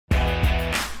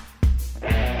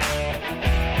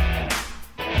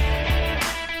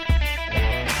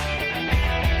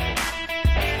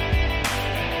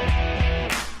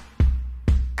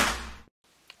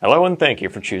Hello and thank you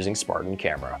for choosing Spartan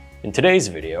Camera. In today's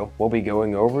video, we'll be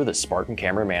going over the Spartan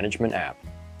Camera Management App.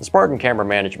 The Spartan Camera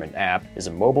Management App is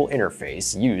a mobile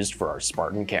interface used for our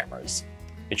Spartan cameras.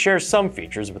 It shares some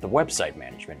features with the website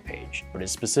management page, but is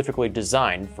specifically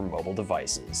designed for mobile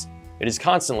devices. It is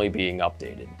constantly being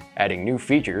updated, adding new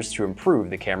features to improve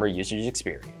the camera usage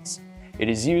experience. It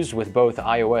is used with both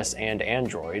iOS and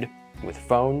Android, with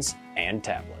phones and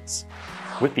tablets.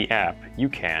 With the app, you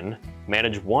can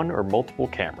manage one or multiple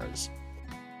cameras,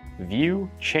 view,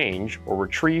 change, or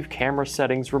retrieve camera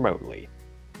settings remotely,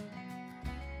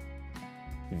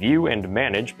 view and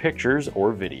manage pictures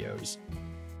or videos,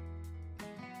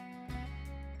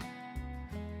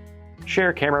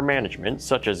 share camera management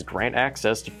such as grant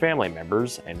access to family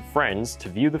members and friends to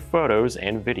view the photos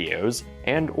and videos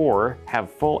and/or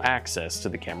have full access to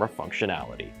the camera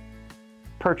functionality.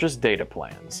 Purchase data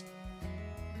plans.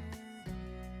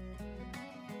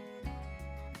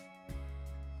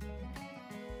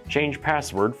 Change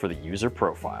password for the user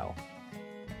profile.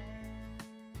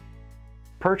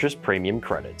 Purchase premium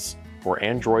credits, for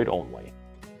Android only.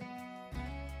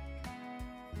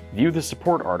 View the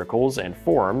support articles and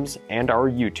forums and our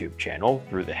YouTube channel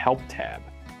through the Help tab.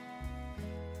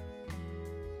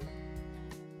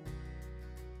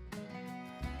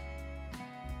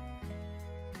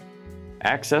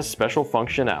 Access special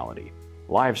functionality,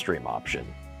 live stream option,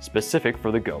 specific for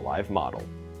the GoLive model.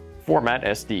 Format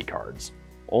SD cards,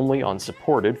 only on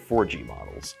supported 4G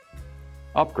models.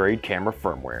 Upgrade camera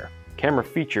firmware, camera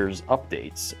features,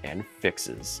 updates, and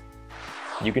fixes.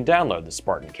 You can download the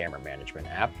Spartan Camera Management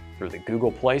app through the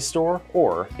Google Play Store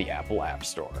or the Apple App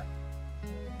Store.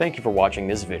 Thank you for watching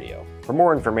this video. For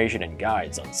more information and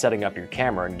guides on setting up your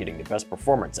camera and getting the best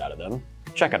performance out of them,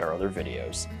 check out our other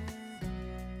videos.